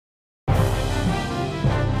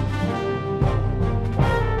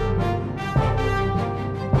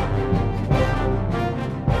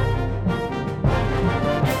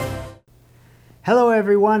Hello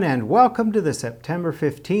everyone and welcome to the September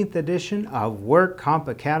 15th edition of Work Comp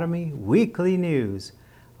Academy Weekly News.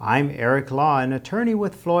 I'm Eric Law, an attorney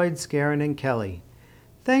with Floyd, Skeren & Kelly.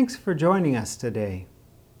 Thanks for joining us today.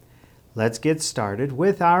 Let's get started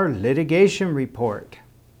with our litigation report.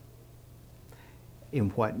 In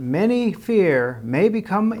what many fear may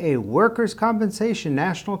become a workers' compensation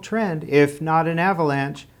national trend, if not an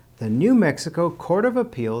avalanche, the New Mexico Court of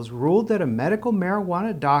Appeals ruled that a medical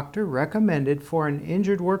marijuana doctor recommended for an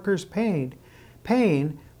injured worker's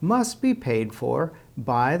pain must be paid for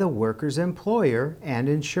by the worker's employer and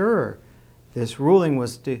insurer. This ruling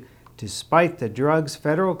was despite the drug's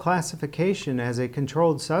federal classification as a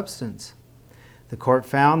controlled substance. The court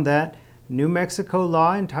found that New Mexico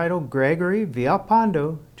law entitled Gregory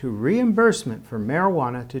Villalpando to reimbursement for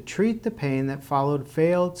marijuana to treat the pain that followed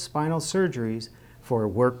failed spinal surgeries for a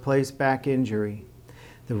workplace back injury.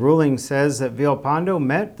 The ruling says that Villalpando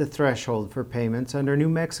met the threshold for payments under New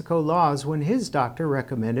Mexico laws when his doctor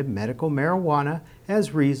recommended medical marijuana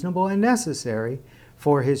as reasonable and necessary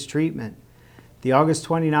for his treatment. The August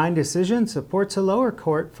 29 decision supports a lower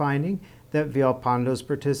court finding that Villalpando's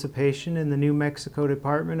participation in the New Mexico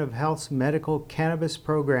Department of Health's medical cannabis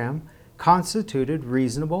program constituted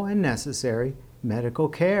reasonable and necessary medical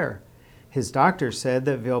care. His doctor said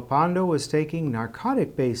that Villalpando was taking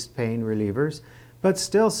narcotic-based pain relievers, but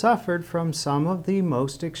still suffered from some of the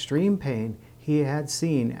most extreme pain he had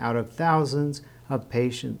seen out of thousands of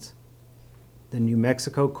patients. The New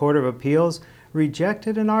Mexico Court of Appeals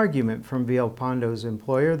rejected an argument from Villalpando's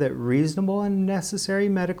employer that reasonable and necessary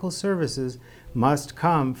medical services must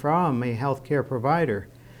come from a healthcare provider,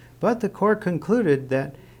 but the court concluded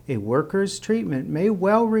that a worker's treatment may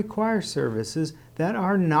well require services that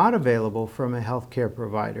are not available from a healthcare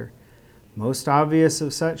provider. Most obvious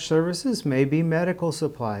of such services may be medical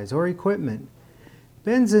supplies or equipment.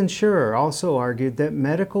 Ben's insurer also argued that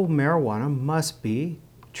medical marijuana must be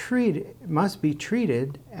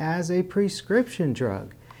treated as a prescription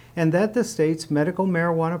drug, and that the state's medical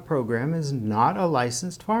marijuana program is not a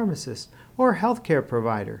licensed pharmacist or healthcare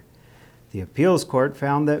provider. The appeals court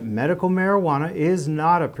found that medical marijuana is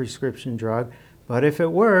not a prescription drug, but if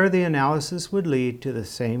it were, the analysis would lead to the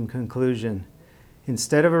same conclusion.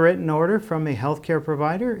 Instead of a written order from a healthcare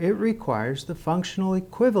provider, it requires the functional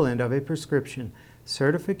equivalent of a prescription,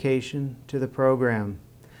 certification to the program.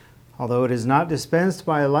 Although it is not dispensed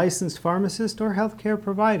by a licensed pharmacist or healthcare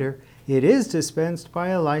provider, it is dispensed by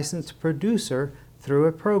a licensed producer through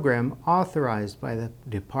a program authorized by the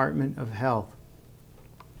Department of Health.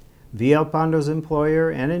 Villalpando's employer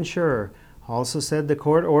and insurer also said the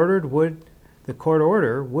court order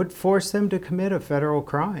would force them to commit a federal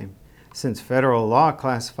crime, since federal law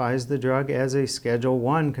classifies the drug as a Schedule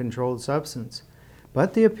I controlled substance.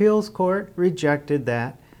 But the appeals court rejected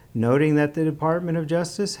that, noting that the Department of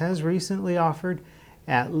Justice has recently offered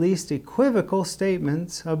at least equivocal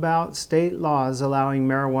statements about state laws allowing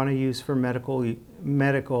marijuana use for medical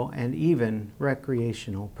and even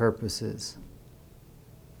recreational purposes.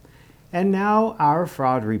 And now our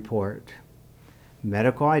fraud report.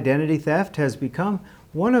 Medical identity theft has become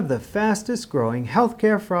one of the fastest growing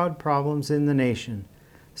healthcare fraud problems in the nation.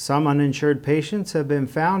 Some uninsured patients have been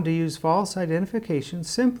found to use false identification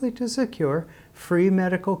simply to secure free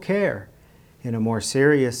medical care. In a more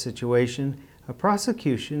serious situation, a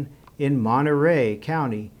prosecution in Monterey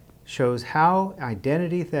County shows how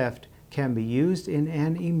identity theft can be used in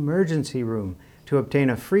an emergency room to obtain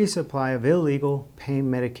a free supply of illegal pain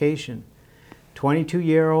medication.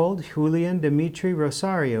 22-year-old Julian Dimitri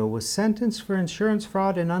Rosario was sentenced for insurance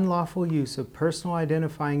fraud and unlawful use of personal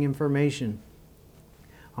identifying information.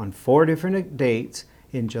 On 4 different dates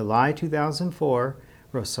in July 2004,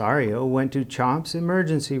 Rosario went to Chomp's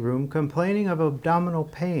emergency room complaining of abdominal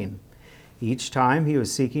pain. Each time he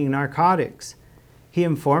was seeking narcotics. He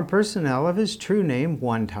informed personnel of his true name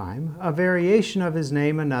one time, a variation of his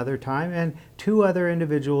name another time, and 2 other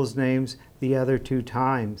individuals' names the other 2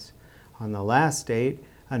 times. On the last date,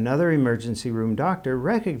 another emergency room doctor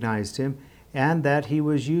recognized him and that he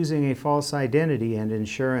was using a false identity and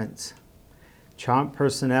insurance. Chomp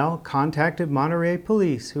personnel contacted Monterey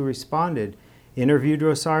police, who responded, interviewed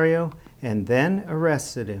Rosario, and then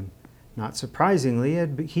arrested him. Not surprisingly,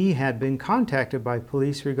 he had been contacted by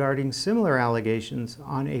police regarding similar allegations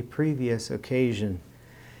on a previous occasion.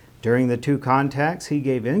 During the 2 contacts, he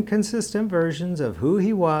gave inconsistent versions of who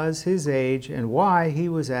he was, his age, and why he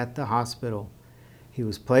was at the hospital. He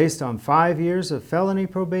was placed on 5 years of felony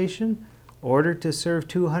probation, ordered to serve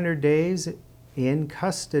 200 days in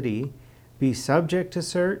custody, be subject to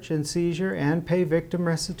search and seizure, and pay victim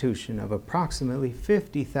restitution of approximately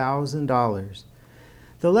 $50,000.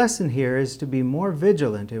 The lesson here is to be more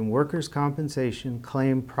vigilant in workers' compensation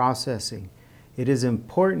claim processing. It is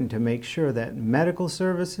important to make sure that medical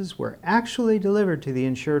services were actually delivered to the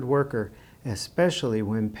insured worker, especially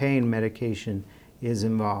when pain medication is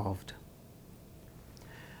involved.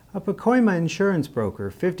 A Pacoima insurance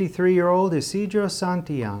broker, 53-year-old Isidro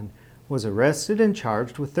Santillan, was arrested and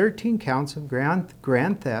charged with 13 counts of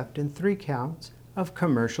grand theft and 3 counts of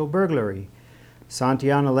commercial burglary.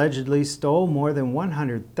 Santillan allegedly stole more than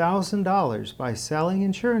 $100,000 by selling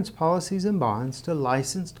insurance policies and bonds to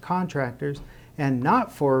licensed contractors and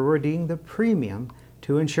not forwarding the premium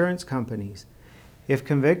to insurance companies. If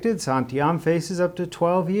convicted, Santillan faces up to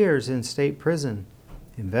 12 years in state prison.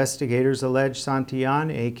 Investigators allege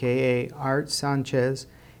Santillan, aka Art Sanchez,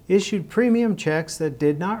 issued premium checks that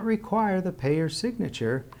did not require the payer's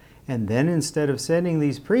signature, and then instead of sending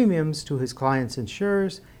these premiums to his client's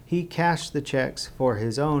insurers, he cashed the checks for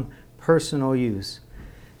his own personal use.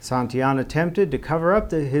 Santillan attempted to cover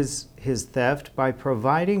up his theft by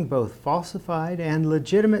providing both falsified and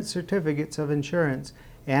legitimate certificates of insurance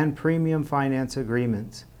and premium finance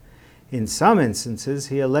agreements. In some instances,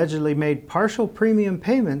 he allegedly made partial premium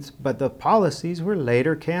payments, but the policies were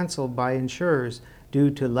later canceled by insurers due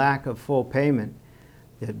to lack of full payment.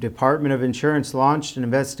 The Department of Insurance launched an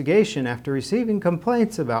investigation after receiving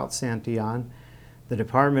complaints about Santillan. The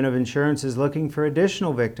Department of Insurance is looking for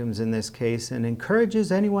additional victims in this case and encourages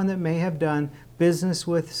anyone that may have done business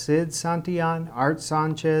with Sid Santillan, Art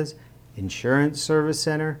Sanchez Insurance Service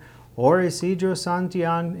Center, or Isidro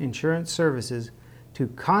Santillan Insurance Services to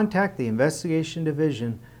contact the Investigation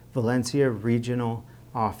Division, Valencia Regional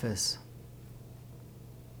Office.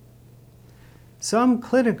 Some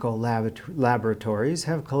clinical laboratories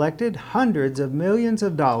have collected hundreds of millions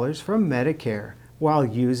of dollars from Medicare while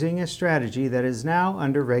using a strategy that is now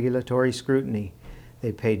under regulatory scrutiny.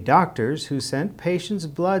 They paid doctors who sent patients'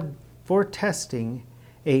 blood for testing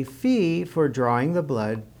a fee for drawing the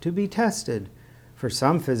blood to be tested. For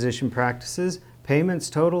some physician practices,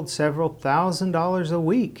 payments totaled several $1,000s a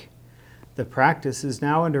week. The practice is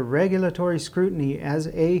now under regulatory scrutiny as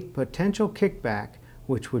a potential kickback,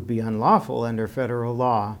 which would be unlawful under federal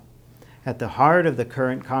law. At the heart of the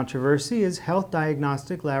current controversy is Health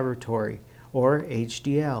Diagnostic Laboratory, or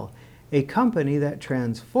HDL, a company that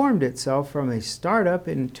transformed itself from a startup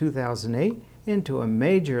in 2008 into a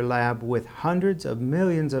major lab with hundreds of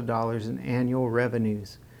millions of dollars in annual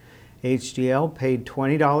revenues. HDL paid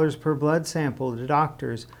 $20 per blood sample to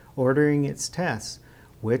doctors ordering its tests,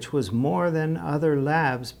 which was more than other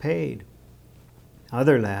labs paid.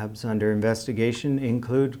 Other labs under investigation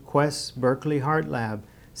include Quest's Berkeley Heart Lab,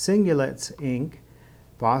 Singulets Inc.,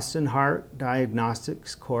 Boston Heart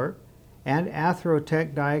Diagnostics Corp., and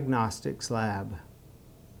Athrotech Diagnostics Lab.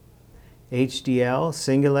 HDL,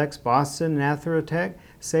 Singulex, Boston, and Athrotech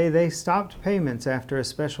say they stopped payments after a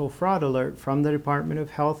special fraud alert from the Department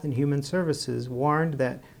of Health and Human Services warned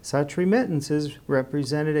that such remittances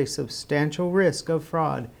represented a substantial risk of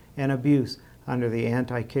fraud and abuse under the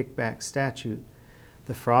anti-kickback statute.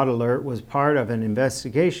 The fraud alert was part of an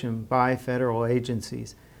investigation by federal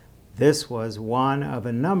agencies. This was one of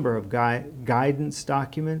a number of guidance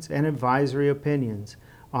documents and advisory opinions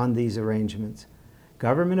on these arrangements.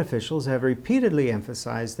 Government officials have repeatedly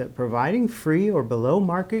emphasized that providing free or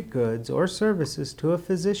below-market goods or services to a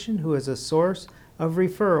physician who is a source of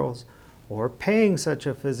referrals, or paying such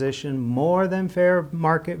a physician more than fair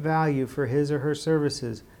market value for his or her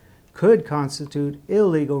services, could constitute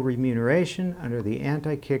illegal remuneration under the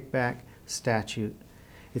anti-kickback statute.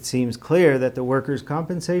 It seems clear that the workers'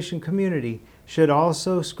 compensation community should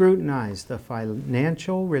also scrutinize the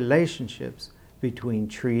financial relationships between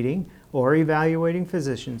treating or evaluating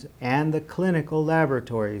physicians and the clinical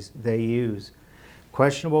laboratories they use.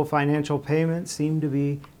 Questionable financial payments seem to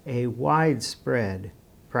be a widespread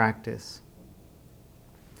practice.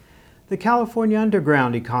 The California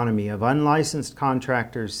underground economy of unlicensed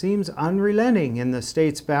contractors seems unrelenting in the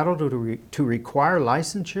state's battle to require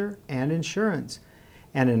licensure and insurance,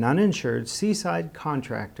 and an uninsured Seaside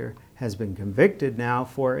contractor has been convicted now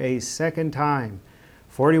for a second time.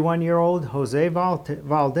 41-year-old Jose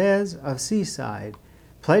Valdez of Seaside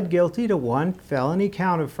pled guilty to 1 felony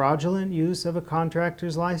count of fraudulent use of a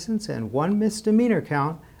contractor's license and 1 misdemeanor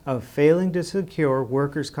count of failing to secure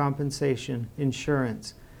workers' compensation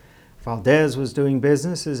insurance. Valdez was doing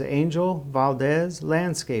business as Angel Valdez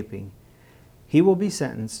Landscaping. He will be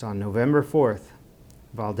sentenced on November 4th.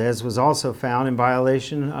 Valdez was also found in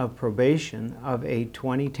violation of probation of a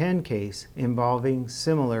 2010 case involving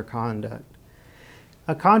similar conduct.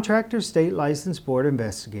 A contractor state license board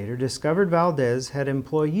investigator discovered Valdez had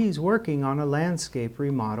employees working on a landscape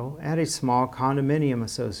remodel at a small condominium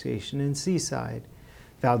association in Seaside.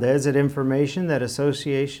 Valdez had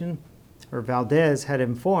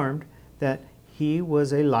informed that he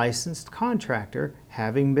was a licensed contractor,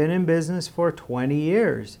 having been in business for 20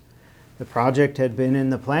 years. The project had been in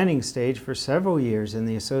the planning stage for several years, and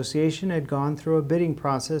the association had gone through a bidding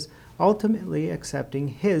process, ultimately accepting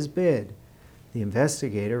his bid. The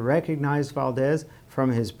investigator recognized Valdez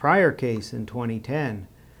from his prior case in 2010.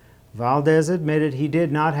 Valdez admitted he did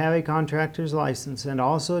not have a contractor's license and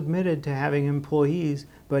also admitted to having employees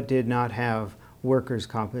but did not have workers'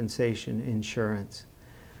 compensation insurance.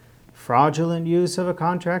 Fraudulent use of a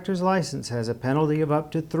contractor's license has a penalty of up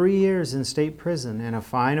to 3 years in state prison and a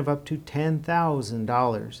fine of up to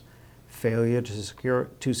 $10,000. Failure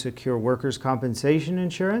to secure workers' compensation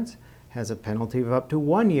insurance has a penalty of up to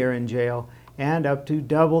 1 year in jail and up to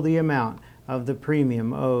double the amount of the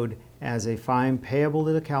premium owed as a fine payable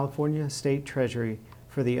to the California State Treasury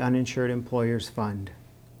for the Uninsured Employers Fund.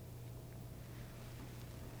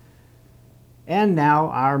 And now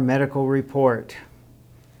our medical report.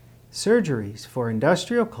 Surgeries for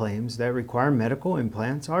industrial claims that require medical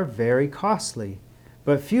implants are very costly,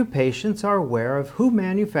 but few patients are aware of who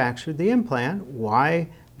manufactured the implant, why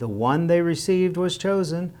the one they received was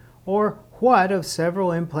chosen, or what of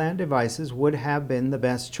several implant devices would have been the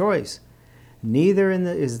best choice. Neither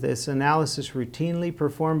is this analysis routinely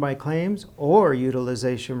performed by claims or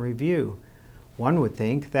utilization review. One would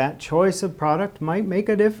think that choice of product might make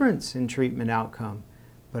a difference in treatment outcome,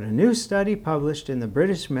 but a new study published in the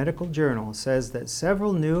British Medical Journal says that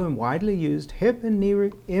several new and widely used hip and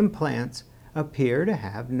knee implants appear to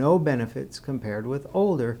have no benefits compared with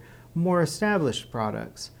older, more established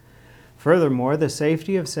products. Furthermore, the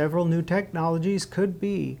safety of several new technologies could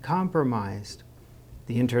be compromised.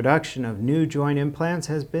 The introduction of new joint implants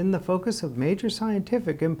has been the focus of major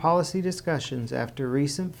scientific and policy discussions after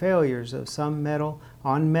recent failures of some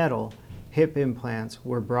metal-on-metal hip implants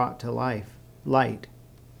were brought to light.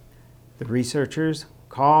 The researchers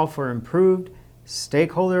call for improved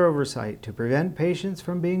stakeholder oversight to prevent patients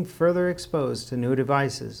from being further exposed to new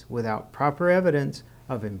devices without proper evidence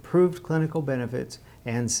of improved clinical benefits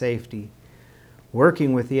and safety.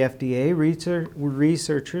 Working with the FDA,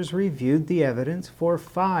 researchers reviewed the evidence for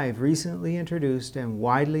 5 recently introduced and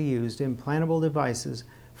widely used implantable devices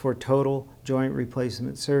for total joint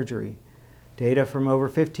replacement surgery. Data from over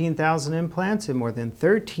 15,000 implants in more than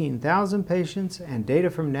 13,000 patients and data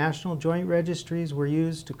from national joint registries were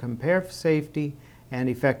used to compare safety and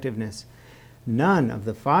effectiveness. None of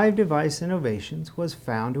the 5 device innovations was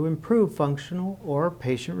found to improve functional or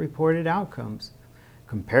patient-reported outcomes.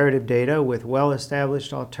 Comparative data with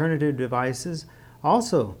well-established alternative devices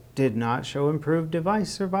also did not show improved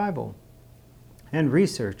device survival. And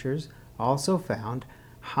researchers also found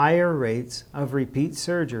higher rates of repeat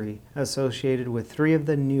surgery associated with 3 of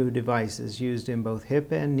the new devices used in both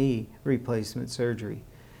hip and knee replacement surgery.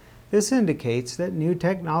 This indicates that new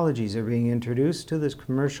technologies are being introduced to this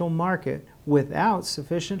commercial market without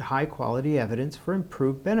sufficient high-quality evidence for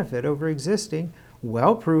improved benefit over existing,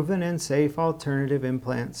 well-proven and safe alternative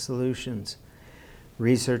implant solutions.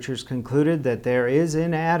 Researchers concluded that there is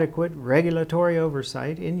inadequate regulatory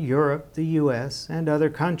oversight in Europe, the US, and other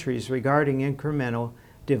countries regarding incremental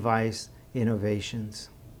device innovations.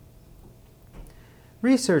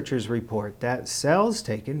 Researchers report that cells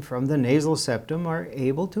taken from the nasal septum are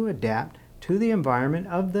able to adapt to the environment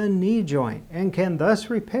of the knee joint and can thus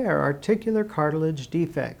repair articular cartilage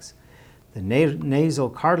defects. The nasal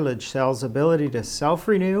cartilage cell's ability to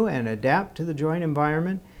self-renew and adapt to the joint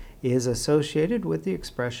environment is associated with the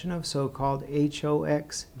expression of so-called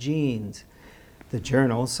HOX genes. The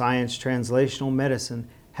journal Science Translational Medicine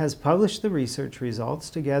has published the research results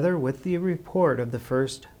together with the report of the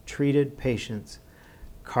first treated patients.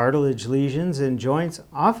 Cartilage lesions in joints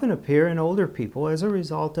often appear in older people as a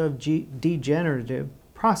result of degenerative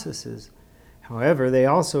processes. However, they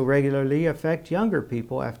also regularly affect younger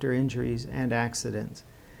people after injuries and accidents.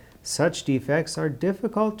 Such defects are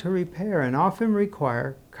difficult to repair and often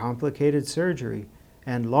require complicated surgery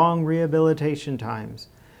and long rehabilitation times.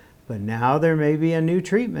 But now there may be a new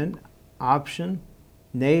treatment option.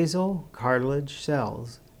 Nasal cartilage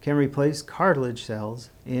cells can replace cartilage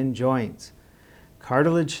cells in joints.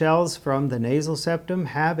 Cartilage cells from the nasal septum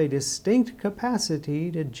have a distinct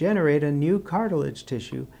capacity to generate a new cartilage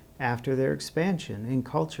tissue after their expansion in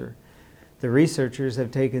culture. The researchers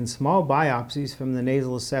have taken small biopsies from the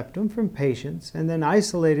nasal septum from patients and then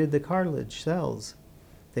isolated the cartilage cells.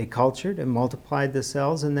 They cultured and multiplied the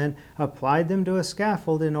cells and then applied them to a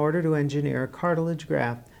scaffold in order to engineer a cartilage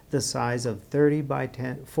graft the size of 30 by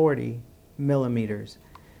 40 millimeters.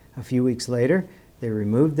 A few weeks later, they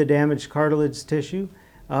removed the damaged cartilage tissue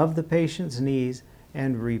of the patient's knees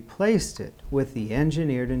and replaced it with the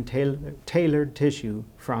engineered and tailored tissue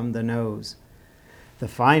from the nose. The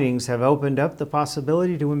findings have opened up the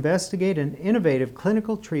possibility to investigate an innovative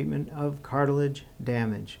clinical treatment of cartilage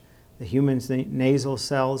damage. The human nasal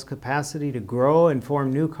cell's capacity to grow and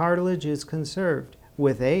form new cartilage is conserved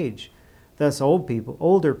with age. Thus,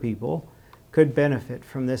 older people could benefit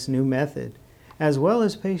from this new method, as well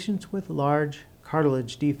as patients with large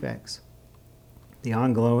cartilage defects. The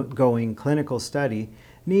ongoing clinical study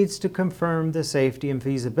needs to confirm the safety and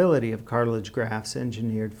feasibility of cartilage grafts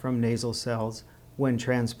engineered from nasal cells when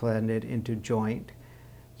transplanted into joint.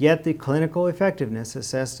 Yet the clinical effectiveness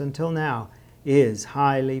assessed until now is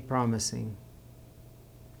highly promising.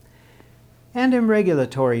 And in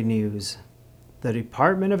regulatory news, the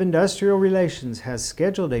Department of Industrial Relations has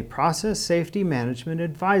scheduled a Process Safety Management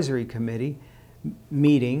Advisory Committee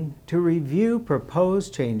meeting to review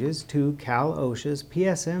proposed changes to Cal/OSHA's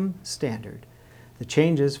PSM standard. The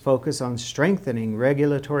changes focus on strengthening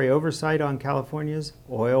regulatory oversight on California's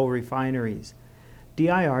oil refineries.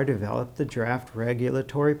 DIR developed the draft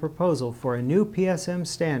regulatory proposal for a new PSM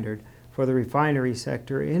standard for the refinery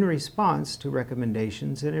sector in response to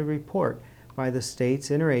recommendations in a report by the state's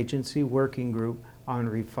Interagency Working Group on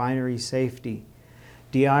Refinery Safety.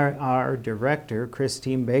 DIR Director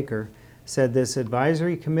Christine Baker said this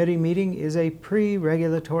advisory committee meeting is a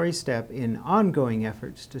pre-regulatory step in ongoing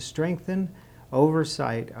efforts to strengthen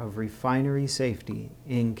oversight of refinery safety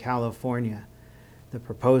in California. The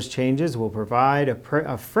proposed changes will provide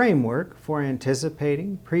a framework for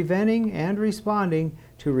anticipating, preventing, and responding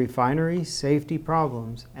to refinery safety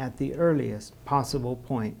problems at the earliest possible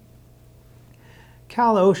point.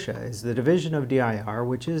 Cal/OSHA is the division of DIR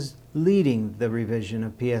which is leading the revision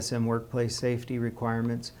of PSM workplace safety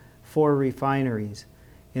requirements for refineries.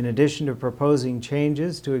 In addition to proposing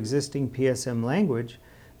changes to existing PSM language,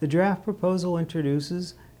 the draft proposal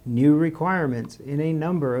introduces new requirements in a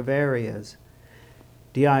number of areas.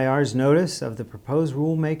 DIR's notice of the proposed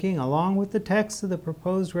rulemaking, along with the text of the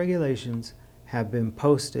proposed regulations, have been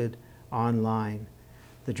posted online.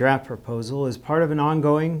 The draft proposal is part of an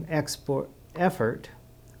ongoing effort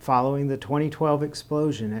following the 2012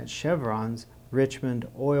 explosion at Chevron's Richmond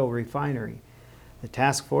oil refinery. The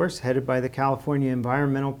task force, headed by the California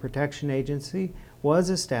Environmental Protection Agency, was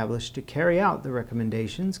established to carry out the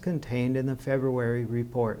recommendations contained in the February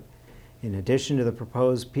report. In addition to the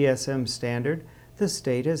proposed PSM standard, the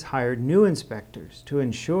state has hired new inspectors to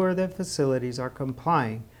ensure that facilities are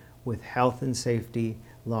complying with health and safety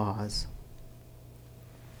laws.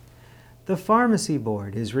 The Pharmacy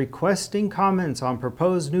Board is requesting comments on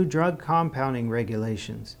proposed new drug compounding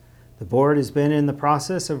regulations. The board has been in the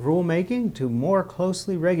process of rulemaking to more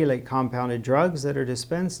closely regulate compounded drugs that are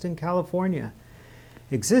dispensed in California.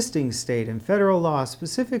 Existing state and federal law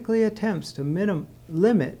specifically attempts to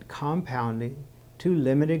limit compounding to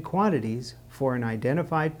limited quantities for an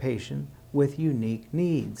identified patient with unique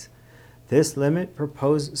needs. This limit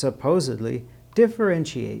supposedly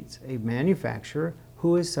differentiates a manufacturer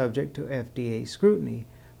who is subject to FDA scrutiny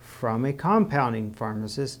from a compounding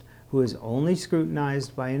pharmacist who is only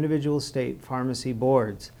scrutinized by individual state pharmacy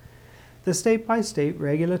boards. The state-by-state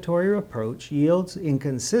regulatory approach yields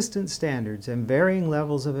inconsistent standards and varying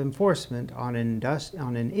levels of enforcement on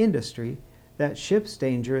an industry that ships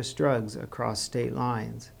dangerous drugs across state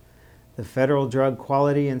lines. The Federal Drug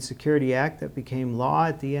Quality and Security Act that became law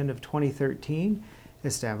at the end of 2013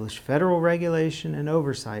 established federal regulation and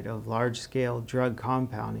oversight of large-scale drug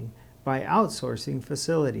compounding by outsourcing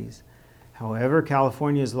facilities. However,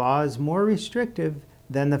 California's law is more restrictive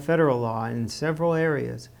than the federal law in several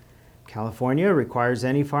areas. California requires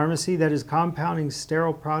any pharmacy that is compounding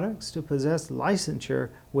sterile products to possess licensure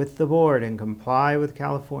with the board and comply with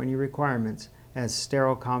California requirements as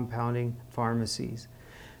sterile compounding pharmacies.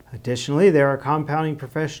 Additionally, there are compounding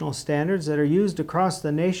professional standards that are used across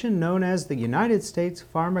the nation known as the United States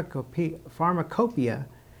Pharmacopoeia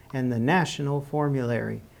and the National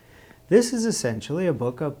Formulary. This is essentially a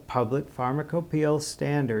book of public pharmacopoeial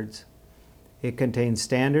standards. It contains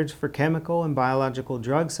standards for chemical and biological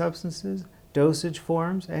drug substances, dosage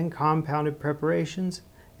forms, and compounded preparations,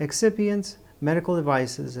 excipients, medical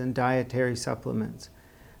devices, and dietary supplements.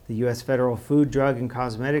 The U.S. Federal Food, Drug, and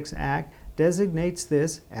Cosmetics Act designates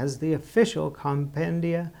this as the official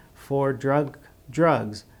compendia for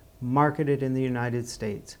drugs marketed in the United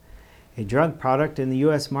States. A drug product in the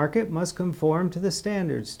U.S. market must conform to the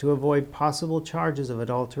standards to avoid possible charges of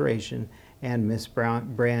adulteration and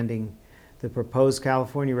misbranding. The proposed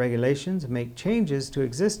California regulations make changes to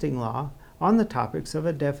existing law on the topics of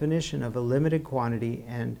a definition of a limited quantity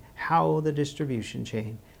and how the distribution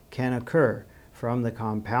chain can occur from the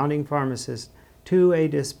compounding pharmacist to a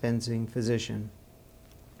dispensing physician.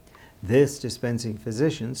 This dispensing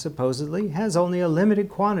physician supposedly has only a limited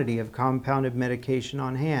quantity of compounded medication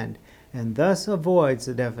on hand and thus avoids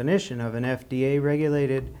the definition of an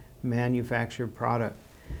FDA-regulated manufactured product.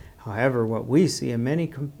 However, what we see in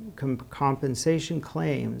many compensation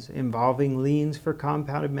claims involving liens for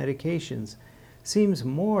compounded medications seems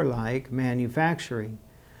more like manufacturing.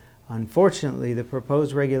 Unfortunately, the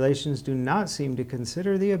proposed regulations do not seem to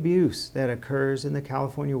consider the abuse that occurs in the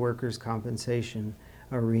California workers' compensation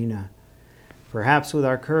arena. Perhaps with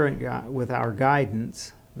our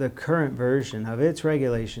guidance, the current version of its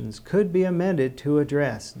regulations could be amended to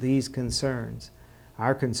address these concerns.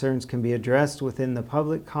 Our concerns can be addressed within the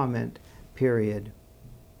public comment period.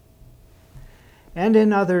 And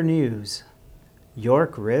in other news,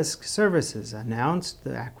 York Risk Services announced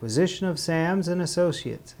the acquisition of Sams &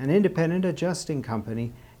 Associates, an independent adjusting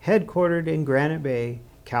company headquartered in Granite Bay,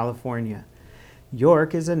 California.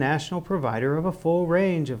 York is a national provider of a full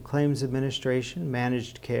range of claims administration,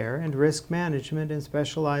 managed care, and risk management and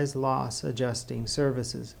specialized loss adjusting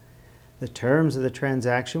services. The terms of the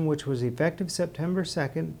transaction, which was effective September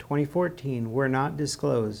 2, 2014, were not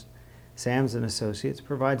disclosed. Sams & Associates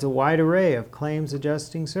provides a wide array of claims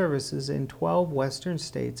adjusting services in 12 western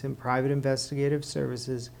states and private investigative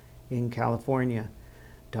services in California.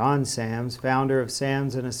 Don Sams, founder of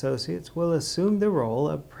Sams & Associates, will assume the role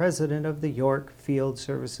of president of the York Field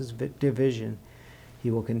Services Division.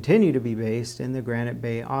 He will continue to be based in the Granite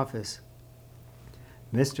Bay office.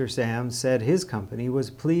 Mr. Sams said his company was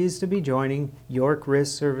pleased to be joining York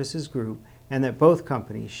Risk Services Group and that both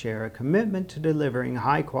companies share a commitment to delivering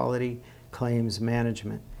high-quality claims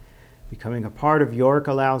management. Becoming a part of York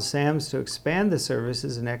allows Sams to expand the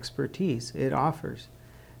services and expertise it offers.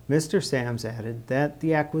 Mr. Sams added that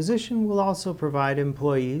the acquisition will also provide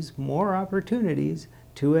employees more opportunities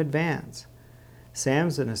to advance.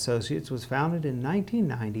 Sams & Associates was founded in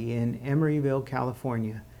 1990 in Emeryville,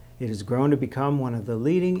 California. It has grown to become one of the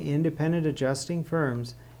leading independent adjusting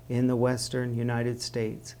firms in the western United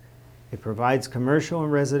States. It provides commercial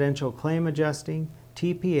and residential claim adjusting,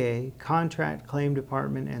 TPA, contract claim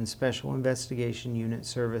department, and special investigation unit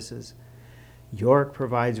services. York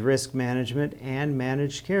provides risk management and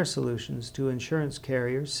managed care solutions to insurance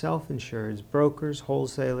carriers, self-insureds, brokers,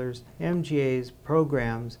 wholesalers, MGAs,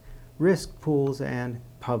 programs, risk pools, and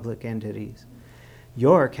public entities.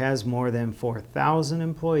 York has more than 4,000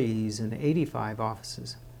 employees in 85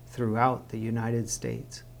 offices throughout the United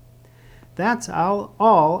States. That's all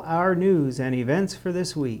our news and events for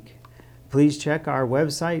this week. Please check our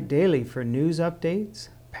website daily for news updates,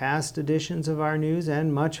 past editions of our news,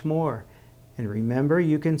 and much more. And remember,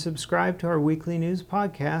 you can subscribe to our weekly news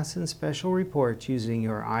podcasts and special reports using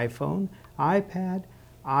your iPhone, iPad,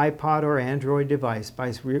 iPod, or Android device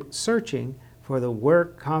by searching for the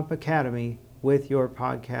Work Comp Academy with your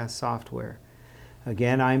podcast software.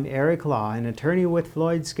 Again, I'm Eric Law, an attorney with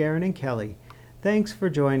Floyd, Skeren & Kelly. Thanks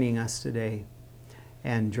for joining us today.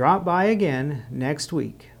 And drop by again next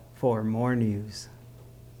week for more news.